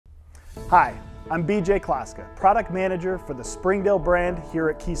Hi, I'm BJ Klaska, Product Manager for the Springdale brand here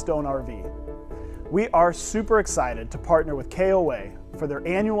at Keystone RV. We are super excited to partner with KOA for their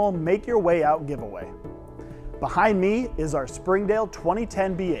annual Make Your Way Out giveaway. Behind me is our Springdale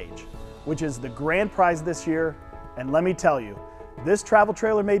 2010BH, which is the grand prize this year, and let me tell you, this travel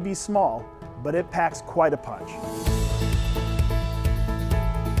trailer may be small, but it packs quite a punch.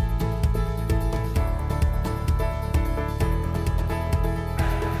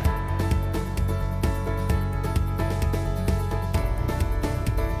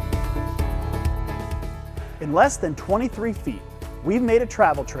 In less than 23 feet, we've made a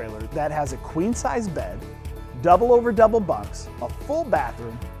travel trailer that has a queen-size bed, double over double bunks, a full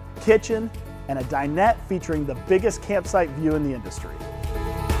bathroom, kitchen, and a dinette featuring the biggest campsite view in the industry.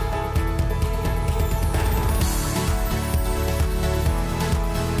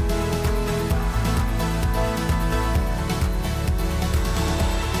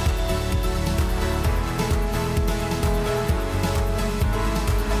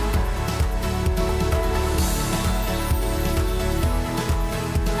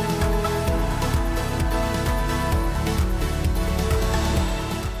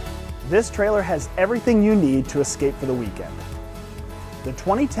 This trailer has everything you need to escape for the weekend. The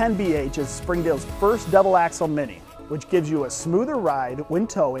 2010BH is Springdale's first double axle mini, which gives you a smoother ride when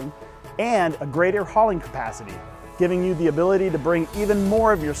towing and a greater hauling capacity, giving you the ability to bring even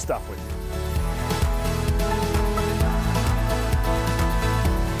more of your stuff with you.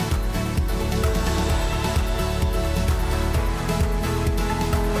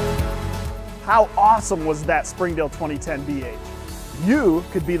 How awesome was that Springdale 2010BH? You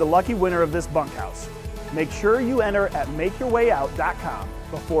could be the lucky winner of this bunkhouse. Make sure you enter at makeyourwayout.com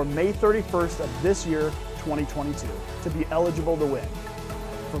before May 31st of this year, 2022, to be eligible to win.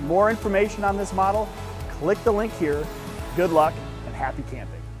 For more information on this model, click the link here. Good luck and happy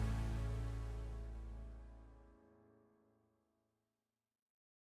camping.